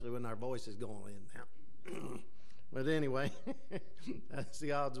when our voice is going in now. But anyway, that's the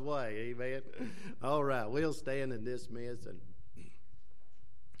God's way, amen. All right, we'll stand and dismiss, and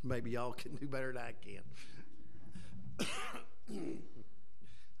maybe y'all can do better than I can.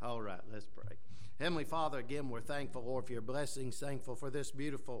 All right, let's pray. Heavenly Father, again, we're thankful, Lord, for your blessings, thankful for this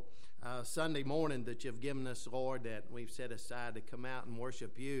beautiful Sunday morning that you've given us, Lord, that we've set aside to come out and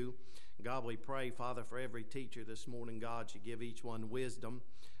worship you. God, we pray, Father, for every teacher this morning, God, you give each one wisdom.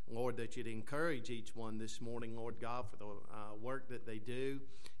 Lord, that you'd encourage each one this morning, Lord God, for the work that they do.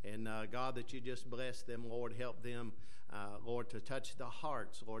 And God, that you just bless them, Lord, help them, Lord, to touch the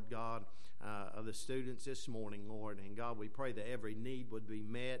hearts, Lord God, of the students this morning, Lord. And God, we pray that every need would be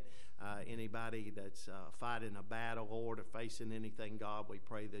met. Anybody that's fighting a battle, Lord, or facing anything, God, we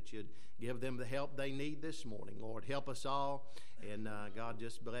pray that you'd give them the help they need this morning, Lord. Help us all. And God,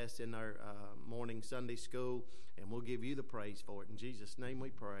 just bless in our morning Sunday school, and we'll give you the praise for it. In Jesus' name we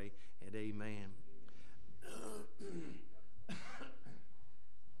pray, and amen.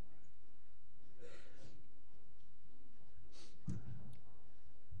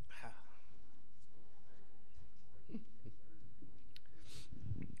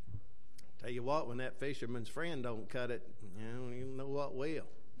 Tell you what, when that fisherman's friend don't cut it, you don't even know what will.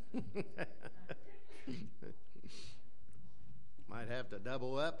 Might have to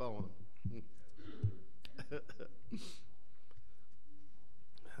double up on them.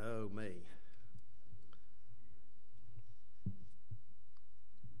 Oh, me.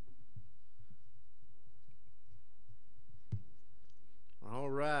 All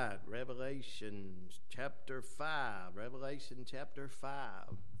right, Revelation chapter 5. Revelation chapter 5.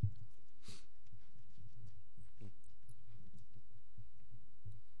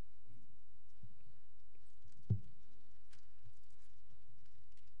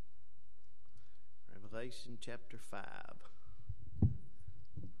 Revelation chapter 5.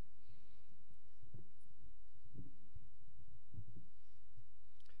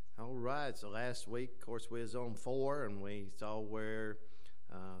 All right, so last week, of course, we was on 4, and we saw where,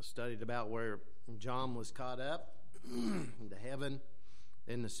 studied about where John was caught up into heaven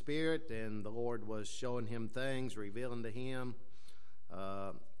in the Spirit, and the Lord was showing him things, revealing to him,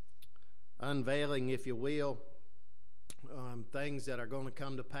 unveiling, if you will, things that are going to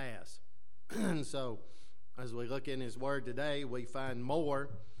come to pass. And so, as we look in his word today, we find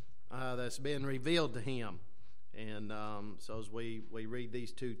more that's been revealed to him. And so as we read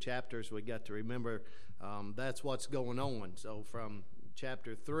these 2 chapters, we got to remember that's what's going on. So from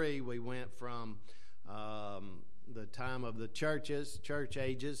chapter 3, we went from the time of the church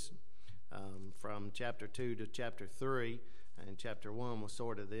ages, from chapter 2 to chapter 3. And chapter 1 was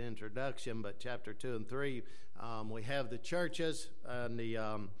sort of the introduction, but chapter 2 and 3, we have the churches and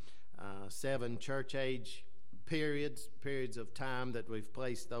the 7 church age periods of time that we've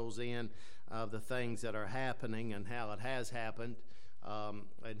placed those in, of the things that are happening and how it has happened.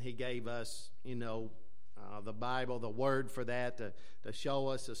 And he gave us, the Bible, the word for that to show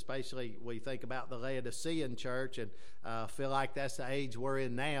us, especially we think about the Laodicean church and feel like that's the age we're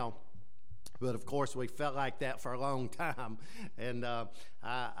in now. But, of course, we felt like that for a long time. And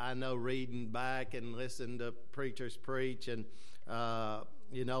I know reading back and listening to preachers preach and,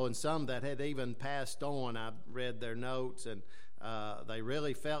 and some that had even passed on, I read their notes, and they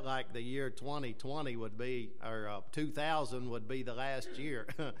really felt like the year 2020 would be, or 2000 would be the last year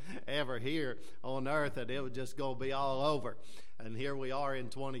ever here on earth, and it was just going to be all over. And here we are in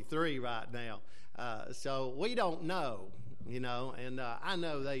 23 right now. So we don't know, and I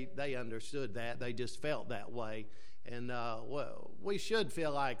know they understood that. They just felt that way. And we should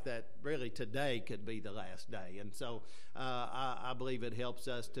feel like that really today could be the last day. And so I believe it helps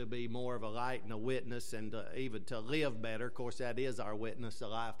us to be more of a light and a witness, and even to live better. Of course, that is our witness, the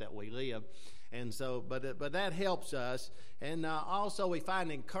life that we live. And so, but that helps us. And also we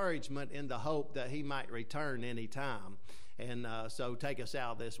find encouragement in the hope that he might return any time. And so take us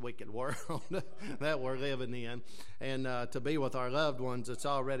out of this wicked world that we're living in, and to be with our loved ones that's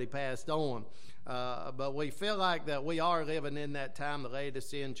already passed on. But we feel like that we are living in that time, the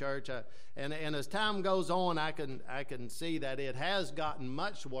Laodicean church. And as time goes on, I can see that it has gotten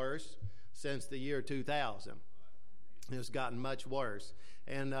much worse since the year 2000. It's gotten much worse.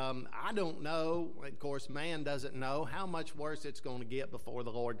 And I don't know, of course, man doesn't know how much worse it's going to get before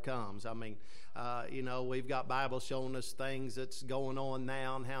the Lord comes. I mean, we've got Bible showing us things that's going on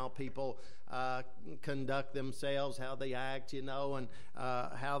now, and how people conduct themselves, how they act, and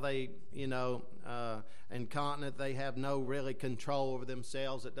how they, incontinent, they have no really control over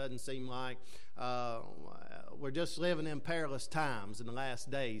themselves. It doesn't seem like we're just living in perilous times in the last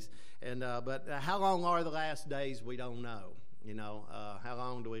days. And but how long are the last days? We don't know. How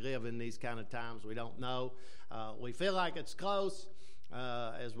long do we live in these kind of times? We don't know. We feel like it's close.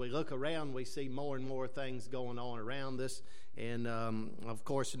 As we look around, we see more and more things going on around us. And, of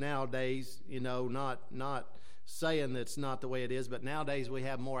course, nowadays, not saying that's not the way it is, but nowadays we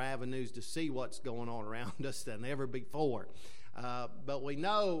have more avenues to see what's going on around us than ever before. But we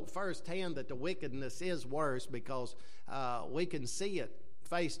know firsthand that the wickedness is worse because we can see it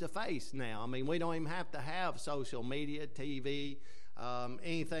face to face now. I mean, we don't even have to have social media, TV,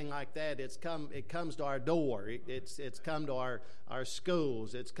 anything like that. It comes to our door. It's come to our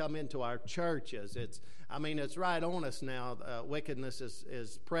schools. It's come into our churches. It's right on us now. Wickedness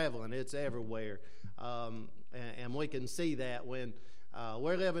is prevalent. It's everywhere, and we can see that when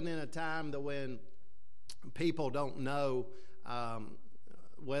we're living in a time that when people don't know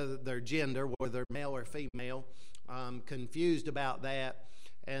whether their gender, whether they're male or female, confused about that,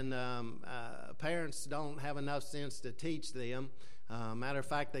 and parents don't have enough sense to teach them. Matter of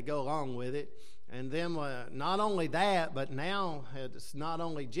fact, they go along with it. And then not only that, but now it's not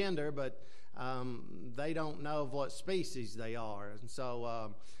only gender, but they don't know of what species they are. And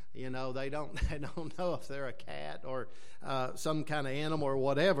so, they don't know if they're a cat or some kind of animal or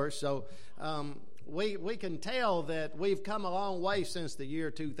whatever. So we can tell that we've come a long way since the year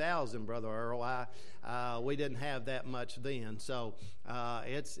 2000, Brother Earl. We didn't have that much then. So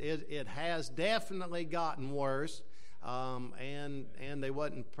it has definitely gotten worse. And they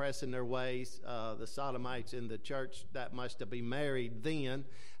wasn't pressing their ways, the Sodomites in the church, that much to be married then,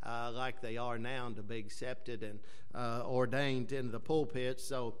 like they are now, to be accepted and ordained into the pulpit.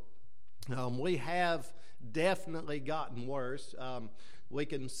 So we have definitely gotten worse. We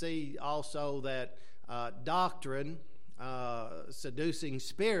can see also that doctrine, seducing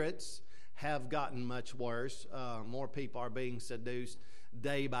spirits, have gotten much worse. More people are being seduced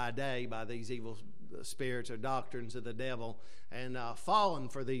day by day by these evil spirits or doctrines of the devil and fallen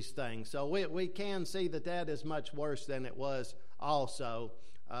for these things. So we can see that is much worse than it was also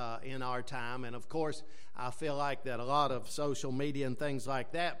in our time. And of course, I feel like that a lot of social media and things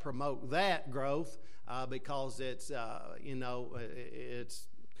like that promote that growth because it's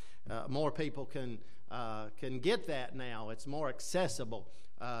more people can get that now. It's more accessible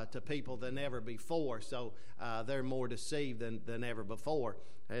to people than ever before. So they're more deceived than ever before.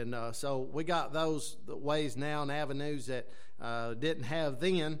 And so we got those ways now and avenues that didn't have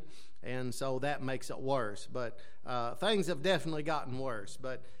then, and so that makes it worse. But things have definitely gotten worse.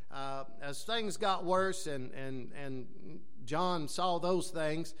 But as things got worse and John saw those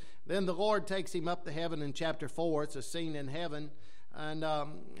things, then the Lord takes him up to heaven in chapter 4. It's a scene in heaven. And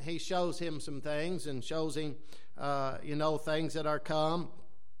he shows him some things and shows him, things that are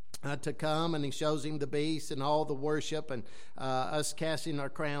to come, and he shows him the beast and all the worship and us casting our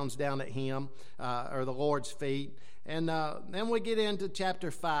crowns down at him, or the Lord's feet. And then we get into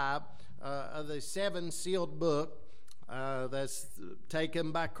chapter 5 of the 7 sealed book that's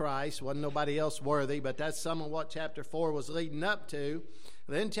taken by Christ. Wasn't nobody else worthy, but that's some of what chapter 4 was leading up to.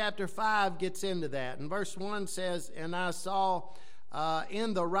 Then chapter 5 gets into that. And verse 1 says, "And I saw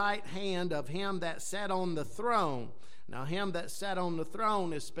in the right hand of him that sat on the throne." Now, him that sat on the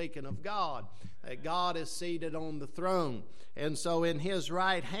throne is speaking of God. That God is seated on the throne. And so in his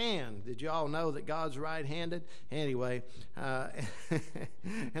right hand, did you all know that God's right-handed? Anyway,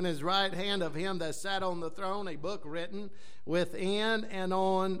 in his right hand of him that sat on the throne, a book written within and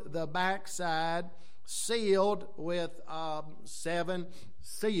on the backside, sealed with 7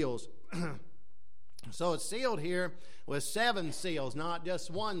 seals. So it's sealed here with 7 seals, not just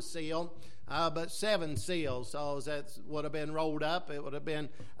one seal, but 7 seals. So that would have been rolled up. It would have been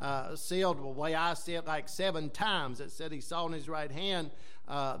sealed the way I see it, like 7 times. It said he saw in his right hand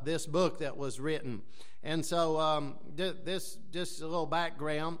this book that was written. And so this, just a little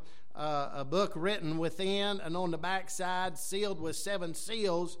background, a book written within and on the backside, sealed with 7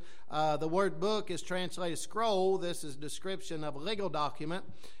 seals. The word book is translated scroll. This is a description of a legal document.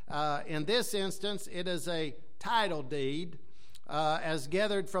 In this instance, it is a title deed, as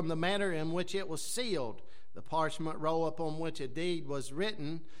gathered from the manner in which it was sealed. The parchment roll upon which a deed was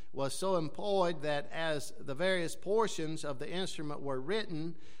written was so employed that as the various portions of the instrument were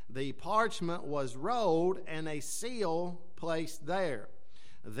written, the parchment was rolled and a seal placed there.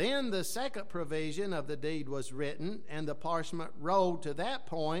 Then the second provision of the deed was written, and the parchment rolled to that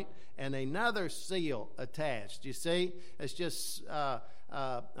point, and another seal attached. You see, it's just a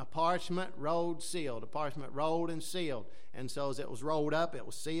parchment rolled, sealed. A parchment rolled and sealed. And so as it was rolled up, it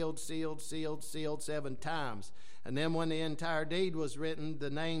was sealed, sealed, sealed, sealed 7 times. And then when the entire deed was written, the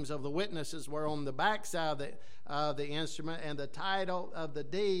names of the witnesses were on the backside of the instrument, and the title of the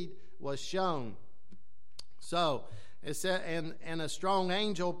deed was shown. So It said, and a strong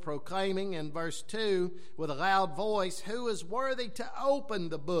angel proclaiming in verse 2 with a loud voice, "Who is worthy to open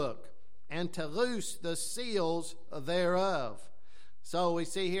the book and to loose the seals thereof?" So we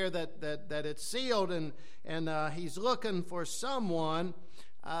see here that it's sealed, and he's looking for someone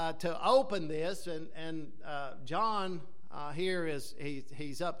to open this, and John here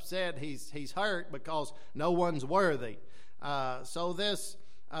he's upset, he's hurt because no one's worthy. So this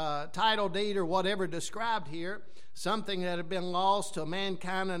title deed or whatever described here, something that had been lost to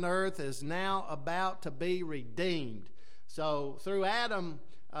mankind on earth, is now about to be redeemed. So through Adam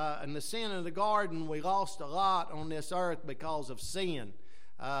and the sin in the garden, we lost a lot on this earth because of sin.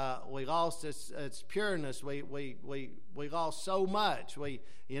 We lost its pureness. We lost so much.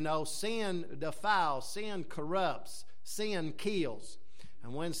 Sin defiles, sin corrupts, sin kills.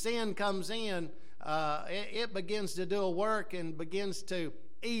 And when sin comes in, it begins to do a work and begins to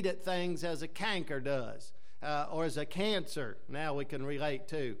eat at things as a canker does, or as a cancer, now we can relate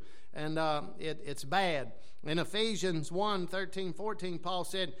to. And it's bad. In Ephesians 1:13-14, Paul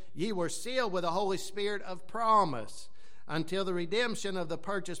said, "Ye were sealed with the Holy Spirit of promise until the redemption of the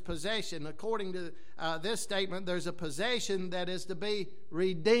purchased possession." According to this statement, there's a possession that is to be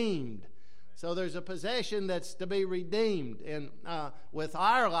redeemed. So there's a possession that's to be redeemed. And with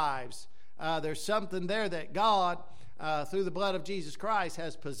our lives, there's something there that God, through the blood of Jesus Christ,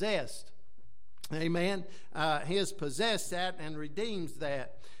 has possessed. Amen. He has possessed that and redeems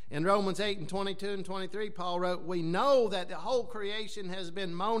that. In Romans 8:22 and 23, Paul wrote, "We know that the whole creation has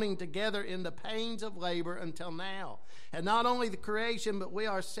been moaning together in the pains of labor until now. And not only the creation, but we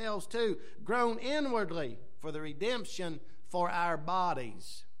ourselves too, groan inwardly for the redemption for our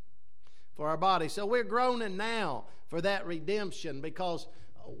bodies." For our bodies. So we're groaning now for that redemption, because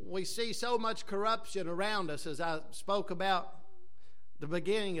we see so much corruption around us, as I spoke about the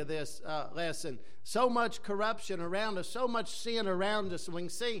beginning of this lesson. So much corruption around us, so much sin around us. We can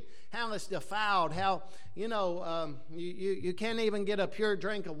see how it's defiled, how, you can't even get a pure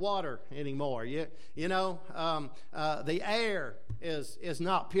drink of water anymore. The air is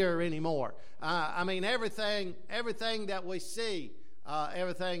not pure anymore. Everything that we see,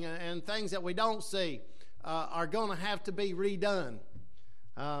 everything and things that we don't see are going to have to be redone.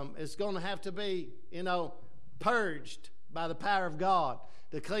 It's going to have to be, purged by the power of God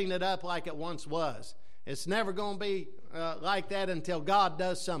to clean it up like it once was. It's never going to be like that until God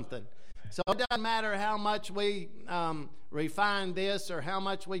does something. So it doesn't matter how much we refine this or how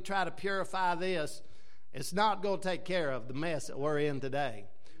much we try to purify this. It's not going to take care of the mess that we're in today.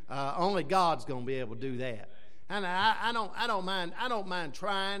 Only God's going to be able to do that. And I don't mind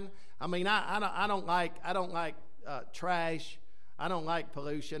trying. I don't like trash. I don't like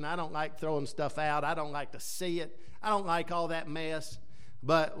pollution. I don't like throwing stuff out. I don't like to see it. I don't like all that mess.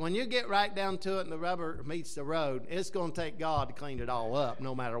 But when you get right down to it and the rubber meets the road, it's going to take God to clean it all up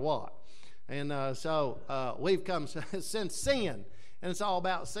no matter what. And so we've come since sin, and it's all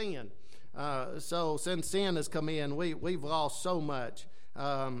about sin. So since sin has come in, we've lost so much.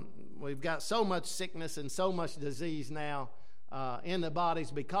 We've got so much sickness and so much disease now in the bodies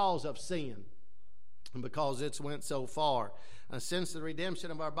because of sin, and because it's went so far. Since the redemption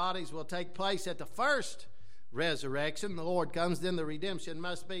of our bodies will take place at the first resurrection, the Lord comes, then the redemption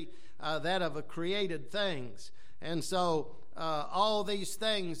must be that of created things. And so all these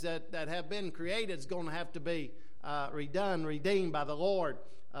things that have been created is going to have to be redeemed by the Lord.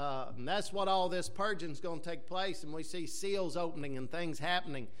 And that's what all this purging is going to take place. And we see seals opening and things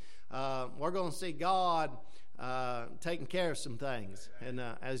happening. We're going to see God taking care of some things, and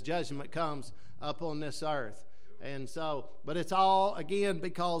as judgment comes up on this earth. And so, but it's all, again,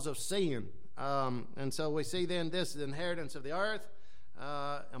 because of sin. And so we see then this is the inheritance of the earth,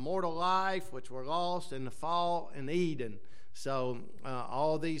 immortal life, which were lost in the fall in Eden. So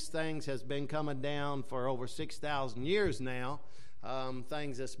all these things has been coming down for over 6,000 years now,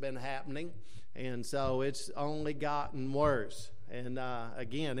 things that's been happening. And so it's only gotten worse. And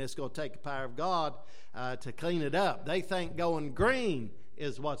again, it's going to take the power of God to clean it up. They think going green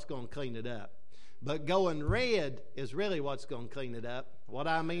is what's going to clean it up. But going red is really what's going to clean it up. What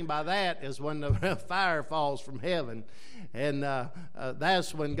I mean by that is when the fire falls from heaven, and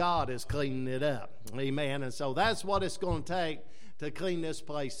that's when God is cleaning it up. Amen. And so that's what it's going to take to clean this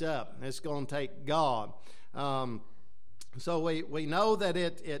place up. It's going to take God. So we know that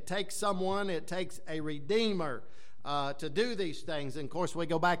it takes someone, it takes a redeemer to do these things. And of course, we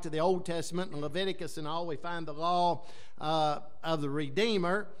go back to the Old Testament and Leviticus and all, we find the law of the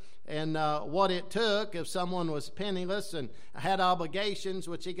redeemer. And what it took if someone was penniless and had obligations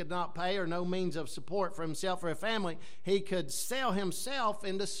which he could not pay or no means of support for himself or a family, he could sell himself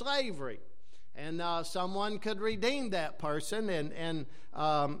into slavery. And someone could redeem that person and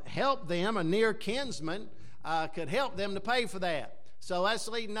help them. A near kinsman could help them to pay for that. So that's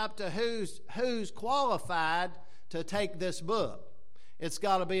leading up to who's qualified to take this book. It's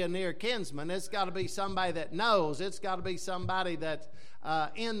got to be a near kinsman. It's got to be somebody that knows. It's got to be somebody that's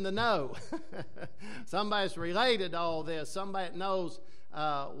in the know. Somebody's related to all this. Somebody that knows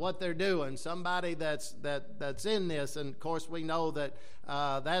what they're doing. Somebody that's in this. And of course, we know that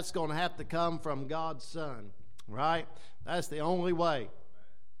that's going to have to come from God's Son, right? That's the only way.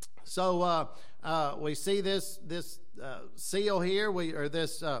 So we see this seal here,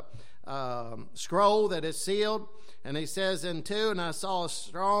 this scroll that is sealed. And he says in 2, and I saw a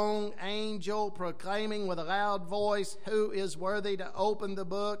strong angel proclaiming with a loud voice, who is worthy to open the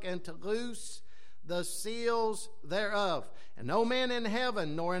book and to loose the seals thereof. And no man in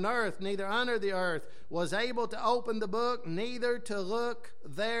heaven, nor in earth, neither under the earth, was able to open the book, neither to look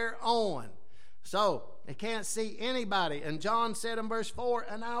thereon. So, they can't see anybody. And John said in verse 4,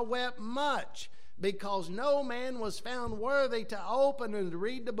 and I wept much, because no man was found worthy to open and to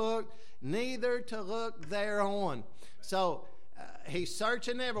read the book, neither to look thereon. So, he's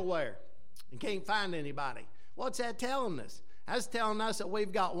searching everywhere. He can't find anybody. What's that telling us? That's telling us that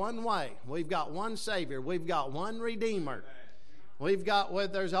we've got one way. We've got one Savior. We've got one Redeemer.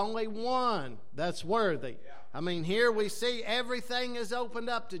 There's only one that's worthy. I mean, here we see everything is opened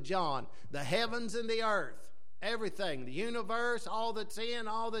up to John. The heavens and the earth. Everything. The universe, all that's in,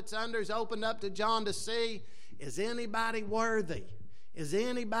 all that's under is opened up to John to see. Is anybody worthy? Is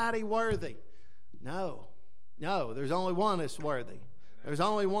anybody worthy? No. No, there's only one that's worthy. There's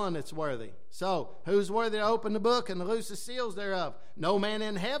only one that's worthy. So, who's worthy to open the book and to loose the seals thereof? No man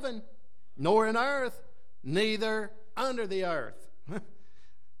in heaven, nor in earth, neither under the earth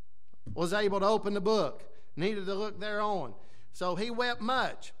was able to open the book, neither to look thereon. So he wept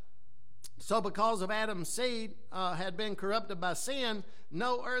much. So because of Adam's seed had been corrupted by sin,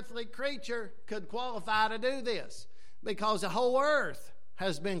 no earthly creature could qualify to do this, because the whole earth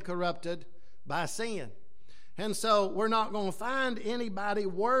has been corrupted by sin. And so we're not going to find anybody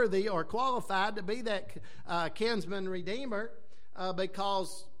worthy or qualified to be that kinsman redeemer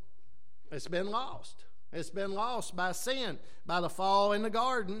because it's been lost. It's been lost by sin, by the fall in the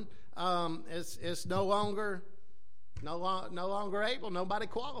garden. It's no longer able. Nobody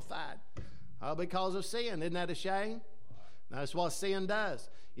qualified because of sin. Isn't that a shame? That's what sin does.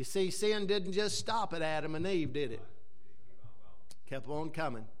 You see, sin didn't just stop at Adam and Eve, did it? Kept on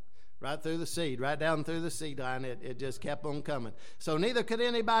coming. Right through the seed, right down through the seed line, it just kept on coming. So neither could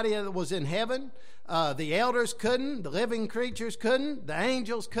anybody that was in heaven, the elders couldn't, the living creatures couldn't, the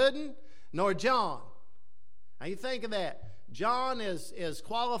angels couldn't, nor John. Now you think of that. John is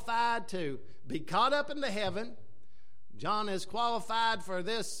qualified to be caught up into heaven. John is qualified for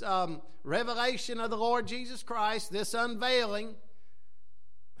this revelation of the Lord Jesus Christ, this unveiling.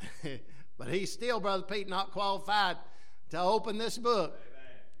 But he's still, Brother Pete, not qualified to open this book.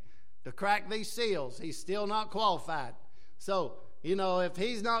 To crack these seals. He's still not qualified. So, if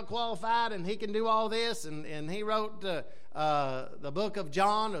he's not qualified and he can do all this, and he wrote the book of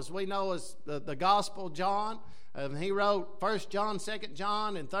John, as we know as the Gospel John, he wrote 1 John, 2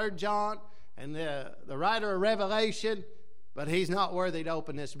 John, and 3 John, and the writer of Revelation, but he's not worthy to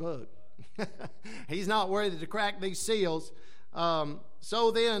open this book. He's not worthy to crack these seals.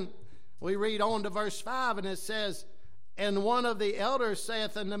 So then we read on to verse 5, and it says, and one of the elders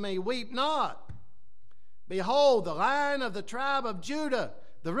saith unto me, weep not. Behold, the Lion of the tribe of Judah,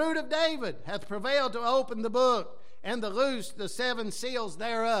 the Root of David, hath prevailed to open the book and to loose the 7 seals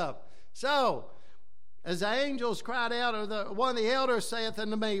thereof. So, as the angels cried out, or one of the elders saith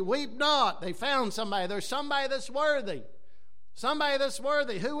unto me, weep not. They found somebody. There's somebody that's worthy. Somebody that's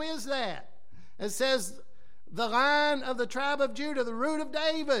worthy. Who is that? It says, the Lion of the tribe of Judah, the Root of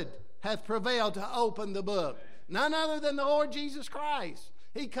David, hath prevailed to open the book. None other than the Lord Jesus Christ.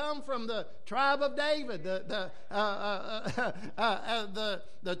 He come from the tribe of David, the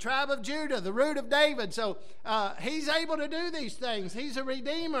tribe of Judah, the Root of David. So he's able to do these things. He's a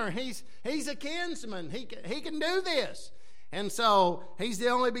redeemer. He's a kinsman. He can do this. And so he's the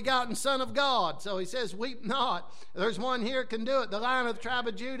only begotten Son of God. So he says, weep not. There's one here can do it, the Lion of the tribe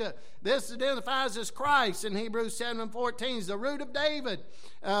of Judah. This identifies as Christ in Hebrews 7:14. He's the Root of David.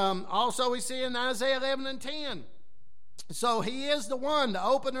 Also we see in Isaiah 11 and 10. So he is the one, the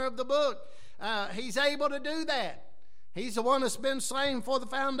opener of the book. He's able to do that. He's the one that's been slain for the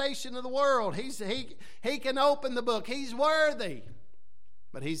foundation of the world. He can open the book. He's worthy.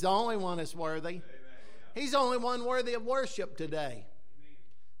 But he's the only one that's worthy. He's the only one worthy of worship today.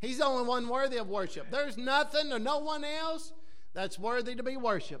 He's the only one worthy of worship. There's nothing or no one else that's worthy to be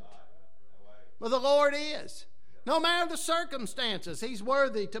worshiped. but the Lord is. No matter the circumstances, He's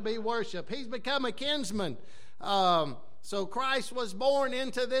worthy to be worshiped. He's become a kinsman. So Christ was born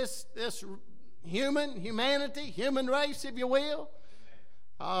into this humanity, human race, if you will,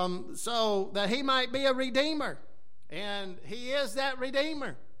 so that He might be a redeemer. And He is that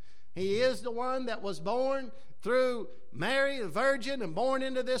redeemer. He is the one that was born through Mary, the virgin, and born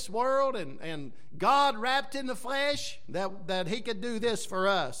into this world, and God wrapped in the flesh that He could do this for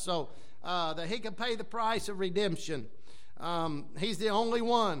us, so that He could pay the price of redemption. He's the only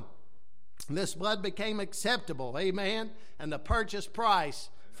one. This blood became acceptable, amen, and the purchase price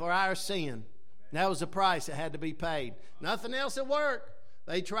for our sin. That was the price that had to be paid. Nothing else would work.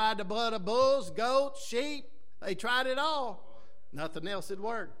 They tried the blood of bulls, goats, sheep. They tried it all. Nothing else would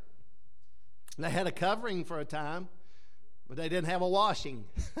work. They had a covering for a time, but they didn't have a washing.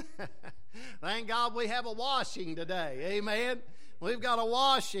 Thank God we have a washing today. Amen. We've got a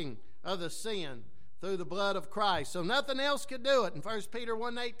washing of the sin through the blood of Christ. So nothing else could do it. And 1 Peter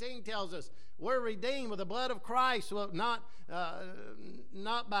 1:18 tells us we're redeemed with the blood of Christ, well,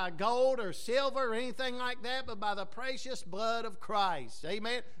 not by gold or silver or anything like that, but by the precious blood of Christ.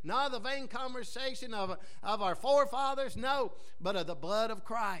 Amen. Not the vain conversation of our forefathers, no, but of the blood of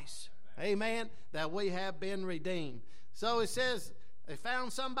Christ. Amen. That we have been redeemed. So it says they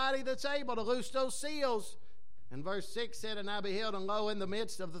found somebody that's able to loose those seals. And verse 6 said, And I beheld, and lo, in the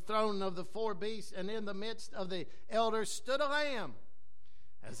midst of the throne of the four beasts, and in the midst of the elders stood a lamb,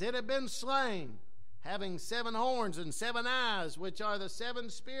 as it had been slain, having 7 horns and 7 eyes, which are the 7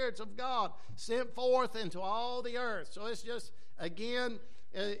 spirits of God, sent forth into all the earth. So it's just, again,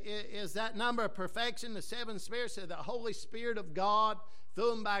 is that number of perfection, the 7 spirits, the Holy Spirit of God,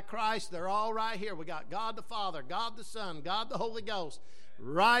 through them by Christ. They're all right here. We got God the Father, God the Son, God the Holy Ghost,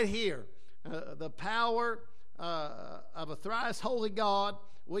 right here. The power of a thrice holy God,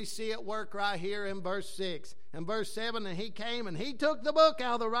 we see it work right here in verse 6. And verse 7, And He came, and He took the book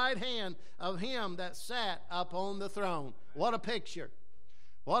out of the right hand of Him that sat upon the throne. What a picture.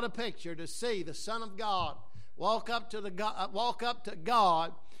 What a picture to see the Son of God walk up to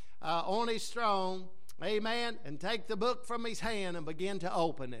God on His throne, amen, and take the book from His hand and begin to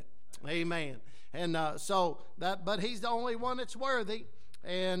open it. Amen. And but He's the only one that's worthy,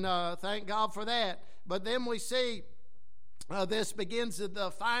 and thank God for that. But then we see this begins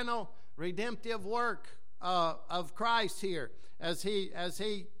the final redemptive work of Christ here as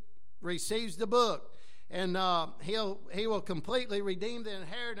he receives the book, and he will completely redeem the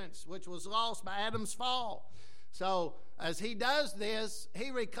inheritance which was lost by Adam's fall. So as He does this,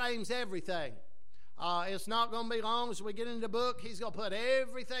 He reclaims everything. It's not going to be long as we get into the book. He's going to put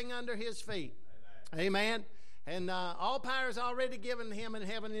everything under His feet. Amen. And all power is already given to Him in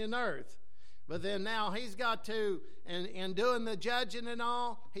heaven and earth. But then now He's got to, in doing the judging and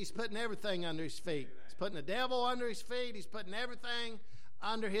all, He's putting everything under His feet. He's putting the devil under His feet. He's putting everything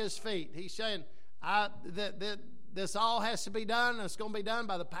under His feet. He's saying, this all has to be done, and it's going to be done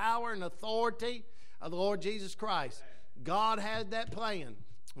by the power and authority of the Lord Jesus Christ. God had that plan.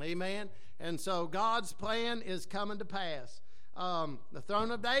 Amen. And so God's plan is coming to pass. The throne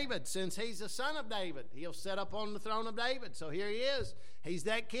of David, since He's the son of David, He'll set up on the throne of David. So here He is. He's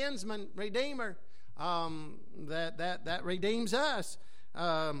that kinsman redeemer that redeems us.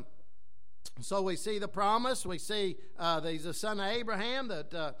 So we see the promise. We see that He's the son of Abraham,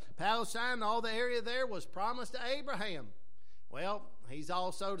 that Palestine, all the area there was promised to Abraham. Well, He's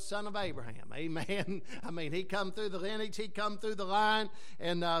also the son of Abraham. Amen. I mean, He come through the lineage. He come through the line.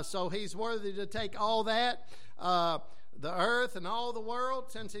 And so He's worthy to take all that, the earth and all the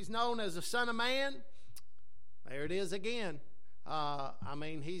world, since He's known as the Son of Man. There it is again. I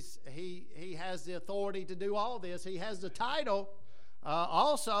mean, he has the authority to do all this. He has the title.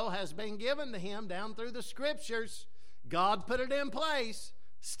 Also has been given to Him down through the Scriptures. God put it in place,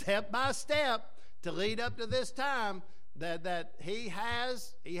 step by step, to lead up to this time that He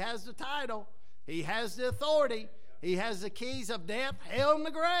has the title. He has the authority. He has the keys of death, hell, and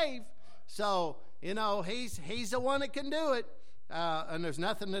the grave. So, He's the one that can do it. And there's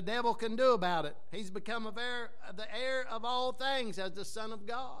nothing the devil can do about it. He's become the heir of all things as the Son of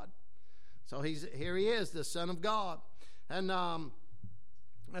God. So here He is, the Son of God. And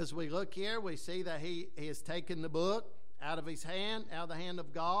as we look here, we see that He has taken the book out of His hand, out of the hand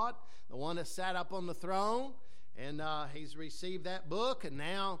of God, the one that sat up on the throne. And He's received that book, and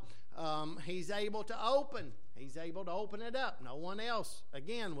now He's able to open. He's able to open it up. No one else,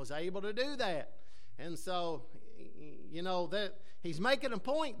 again, was able to do that. And so, that He's making a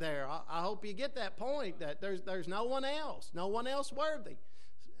point there. I hope you get that point, that there's no one else worthy.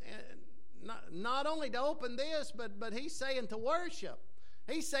 Not only to open this, but He's saying to worship.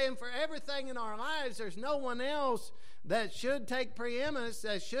 He's saying for everything in our lives, there's no one else that should take preeminence,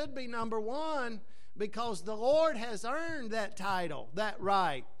 that should be number one, because the Lord has earned that title, that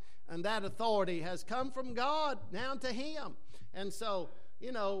right, and that authority has come from God down to Him. And so,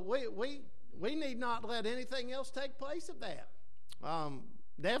 you know, we need not let anything else take place of that.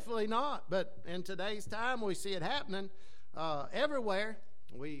 Definitely not. But in today's time, we see it happening everywhere.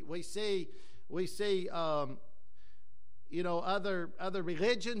 We see you know, other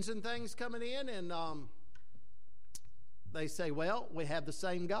religions and things coming in, and they say, well, we have the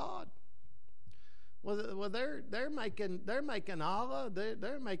same God. Well, they're making Allah,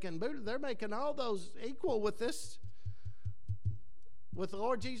 they're making Buddha, they're making all those equal with this, with the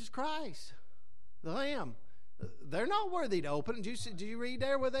Lord Jesus Christ, the Lamb. They're not worthy to open it. Do you read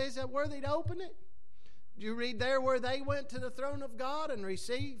there where they said worthy to open it? Do you read there where they went to the throne of God and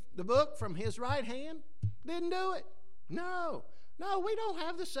received the book from His right hand? Didn't do it. No, we don't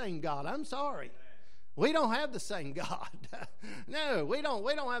have the same God. I'm sorry. We don't have the same God. No, we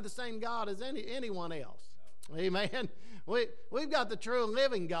don't have the same God as anyone else. Amen. We've got the true and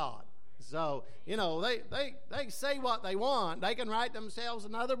living God. So, you know, they say what they want. They can write themselves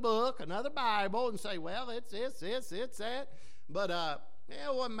another book, another Bible, and say, well, it's that. But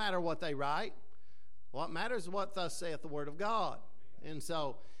it wouldn't matter what they write. What matters is what thus saith the Word of God. And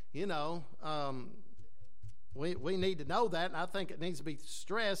so, you know, we need to know that, and I think it needs to be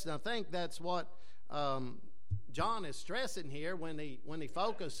stressed, and I think that's what John is stressing here when he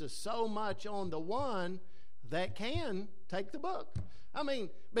focuses so much on the one that can take the book. I mean,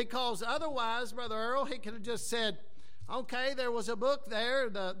 because otherwise, Brother Earl, he could have just said, okay, there was a book there,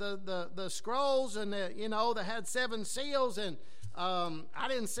 the scrolls, and you know, that had 7 seals, and I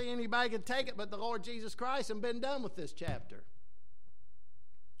didn't see anybody could take it but the Lord Jesus Christ, and been done with this chapter.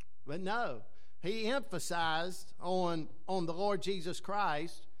 But no, he emphasized on the Lord Jesus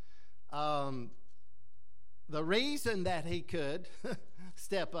Christ. The reason that he could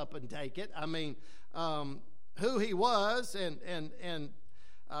step up and take it, I mean, who he was and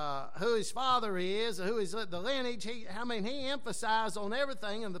who his father is, who is the lineage. He emphasized on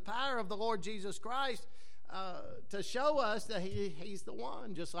everything and the power of the Lord Jesus Christ to show us that he's the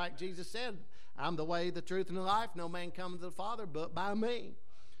one. Just like Jesus said, I'm the way, the truth, and the life. No man cometh to the Father but by me.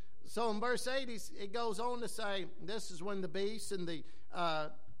 So in verse 8, it goes on to say, this is when the beasts and the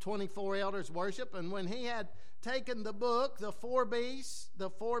 24 elders worship. And when he had taken the book, the four beasts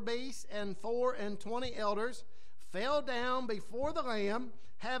and 24 elders fell down before the Lamb,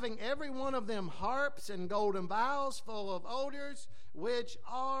 having every one of them harps and golden vials full of odors, which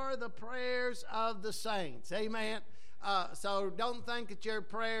are the prayers of the saints. Amen. So don't think that your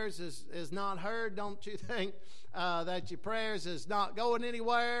prayers is not heard. Don't you think that your prayers is not going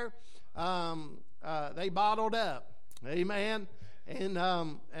anywhere. They bottled up. Amen. And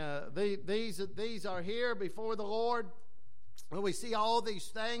these are here before the Lord. When we see all these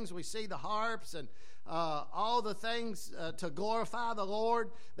things, we see the harps and all the things to glorify the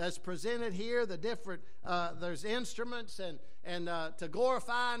Lord that's presented here. The different there's instruments and to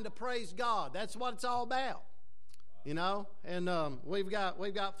glorify and to praise God. That's what it's all about, you know. And we've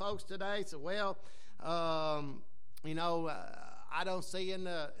got folks today say, well, you know, I don't see in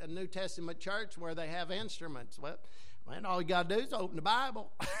the New Testament church where they have instruments. Well, man, all you got to do is open the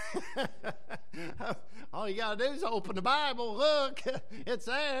Bible. All you got to do is open the Bible. Look, it's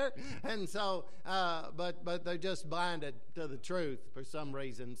there. And so, but they're just blinded to the truth for some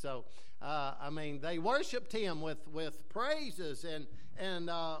reason. So, I mean, they worshiped him with praises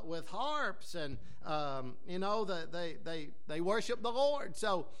and with harps, and you know, they worship the Lord.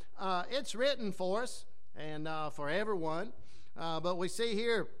 So it's written for us and for everyone. But we see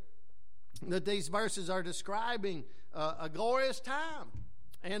here that these verses are describing a glorious time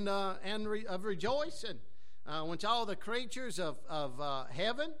and of rejoicing, which all the creatures of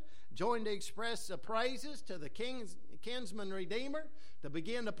heaven join to express praises to the kinsman redeemer, to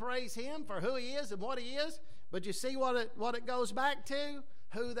begin to praise him for who he is and what he is. But you see what it goes back to?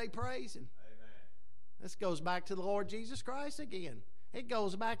 Who they praising. Amen. This goes back to the Lord Jesus Christ again. It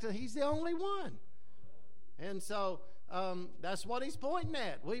goes back to he's the only one. And so that's what he's pointing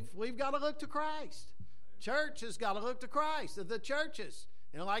at. We've got to look to Christ. Church has got to look to Christ. The churches,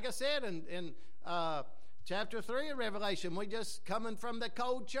 you know, like I said in chapter 3 of Revelation, we just coming from the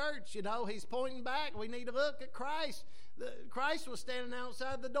cold church. You know, he's pointing back. We need to look at Christ. Christ was standing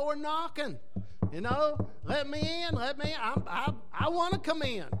outside the door knocking. You know, let me in. I want to come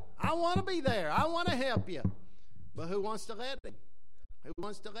in. I want to be there. I want to help you. But who wants to let him? Who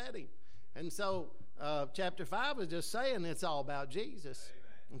wants to let him? And so chapter 5 is just saying it's all about Jesus.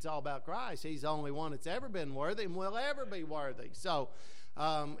 Amen. It's all about Christ. He's the only one that's ever been worthy and will ever be worthy. So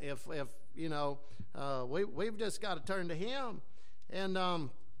if we've just got to turn to Him and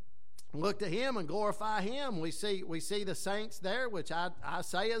look to Him and glorify Him. We see the saints there, which I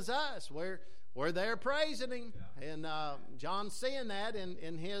say is us. We're there praising Him, and John's seeing that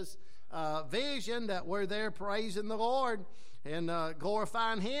in his vision, that we're there praising the Lord and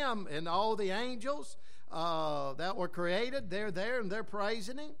glorifying Him. And all the angels that were created, they're there and they're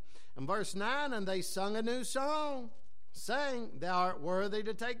praising Him. And verse 9, and they sung a new song, saying, Thou art worthy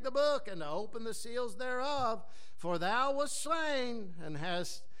to take the book and to open the seals thereof, for Thou wast slain and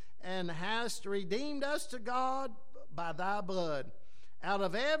hast redeemed us to God by Thy blood, out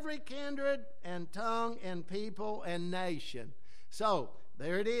of every kindred and tongue and people and nation. So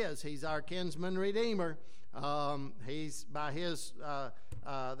there it is. He's our kinsman redeemer. He's by His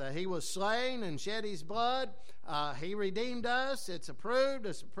that He was slain and shed His blood. He redeemed us. It's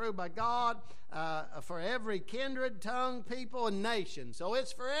approved by God for every kindred, tongue, people, and nation. So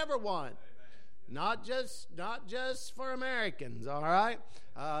it's for everyone. Not just for Americans, all right?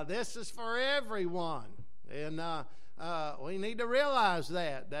 This is for everyone. And we need to realize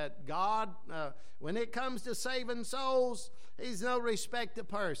that God, when it comes to saving souls, He's no respect to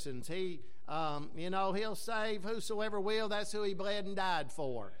persons. He'll save whosoever will. That's who He bled and died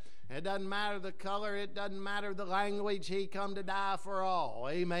for. It doesn't matter the color. It doesn't matter the language. He come to die for all.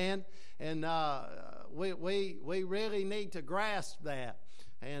 Amen. And we really need to grasp that.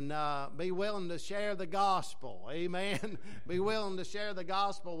 And be willing to share the gospel. Amen. Be willing to share the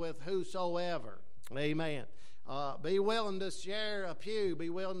gospel with whosoever. Amen. Be willing to share a pew. Be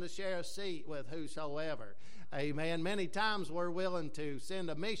willing to share a seat with whosoever. Amen. Many times we're willing to send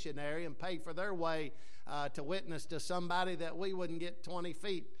a missionary and pay for their way to witness to somebody that we wouldn't get 20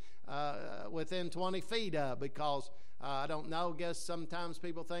 feet, within 20 feet of, because I don't know, guess sometimes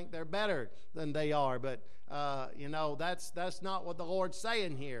people think they're better than they are, but that's not what the Lord's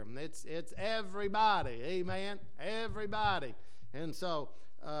saying here. It's everybody. Amen. Everybody. And so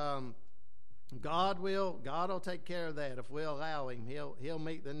God will take care of that if we allow Him. He'll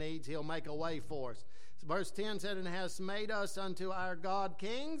meet the needs. He'll make a way for us. So verse 10 said, and has made us unto our God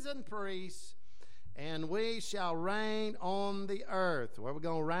kings and priests, and we shall reign on the earth. Where are we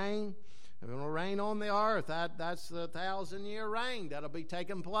going to reign? We're going to reign on the earth. That's the 1,000-year reign that'll be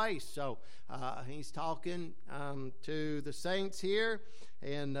taking place. So He's talking to the saints here,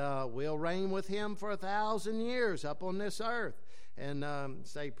 and we'll reign with Him for 1,000 years up on this earth. And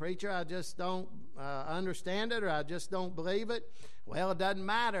say, preacher, I just don't understand it, or I just don't believe it. Well, it doesn't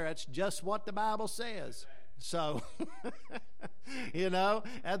matter. It's just what the Bible says. So,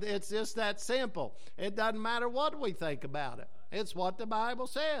 it's just that simple. It doesn't matter what we think about it. It's what the Bible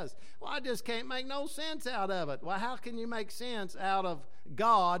says. Well, I just can't make no sense out of it. Well, how can you make sense out of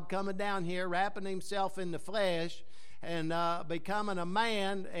God coming down here, wrapping Himself in the flesh, and becoming a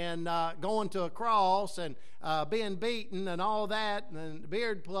man, and going to a cross, and being beaten and all that, and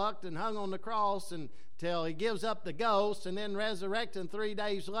beard plucked and hung on the cross until He gives up the ghost, and then resurrecting 3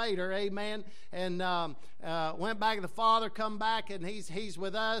 days later, amen, and went back to the Father, come back, and he's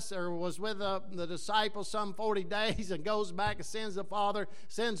with us, or was with the disciples some 40 days, and goes back and sends the Father,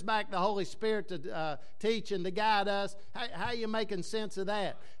 sends back the Holy Spirit to teach and to guide us. How are you making sense of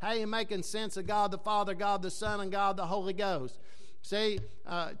that? How are you making sense of God the Father, God the Son, and God the Holy Ghost? See,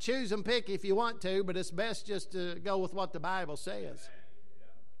 choose and pick if you want to, but it's best just to go with what the Bible says.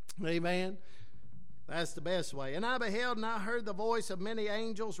 Amen. That's the best way. And I beheld and I heard the voice of many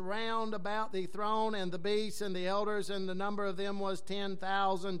angels round about the throne and the beasts and the elders, and the number of them was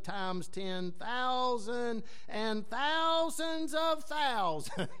 10,000 times 10,000 and thousands of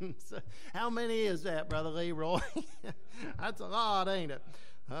thousands. How many is that, Brother Leroy? That's a lot, ain't it?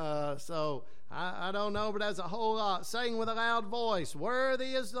 So I don't know, but that's a whole lot. Saying with a loud voice,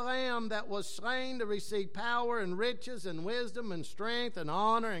 worthy is the Lamb that was slain to receive power and riches and wisdom and strength and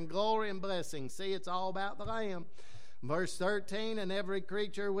honor and glory and blessing. See, it's all about the Lamb. Verse 13, and every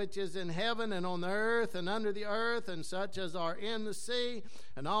creature which is in heaven and on the earth and under the earth, and such as are in the sea,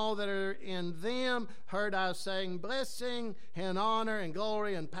 and all that are in them, heard I saying, blessing and honor and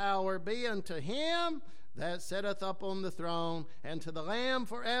glory and power be unto Him that sitteth up on the throne, and to the Lamb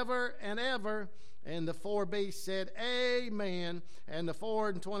forever and ever. And the four beasts said, Amen. And the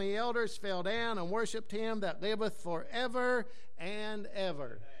 24 elders fell down and worshipped Him that liveth forever and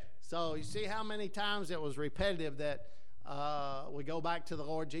ever. So you see how many times it was repetitive that we go back to the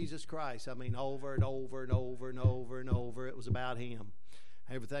Lord Jesus Christ. I mean, over and over and over and over and over. It was about Him.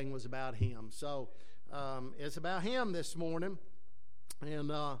 Everything was about Him. So it's about Him this morning.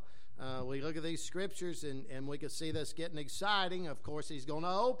 And we look at these scriptures, and we can see this getting exciting. Of course, He's going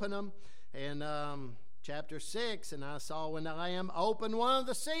to open them. And chapter 6, and I saw when the Lamb opened one of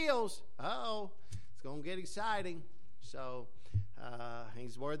the seals. It's going to get exciting. So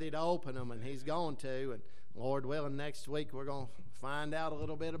he's worthy to open them, and he's going to. And Lord willing, next week we're going to find out a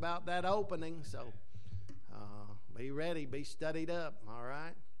little bit about that opening. So be ready, be studied up, all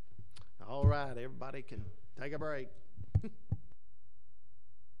right? All right, everybody can take a break.